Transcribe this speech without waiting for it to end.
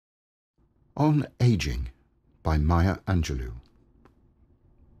On Aging by Angelou.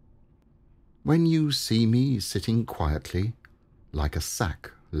 When you see me sitting quietly, like a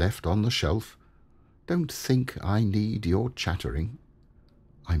sack left on the shelf, don't think I need your chattering.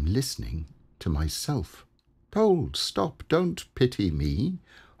 I'm listening to myself. Hold, stop, don't pity me.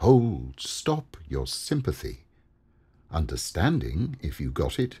 Hold, stop your sympathy. Understanding, if you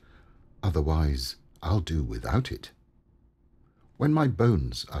got it, otherwise I'll do without it. When my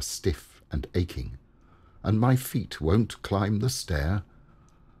bones are stiff and aching, and my feet won't climb the stair,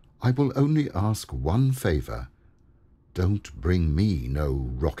 I will only ask one favour: don't bring me no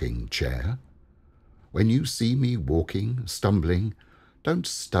rocking chair. When you see me walking, stumbling, don't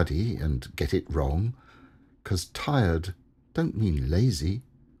study and get it wrong, 'cause tired don't mean lazy,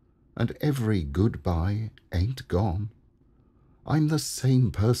 and every goodbye ain't gone. I'm the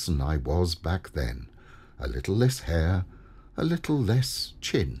same person I was back then, a little less hair, a little less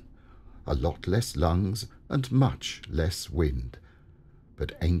chin, a lot less lungs and much less wind.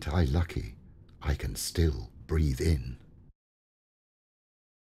 But ain't I lucky I can still breathe in?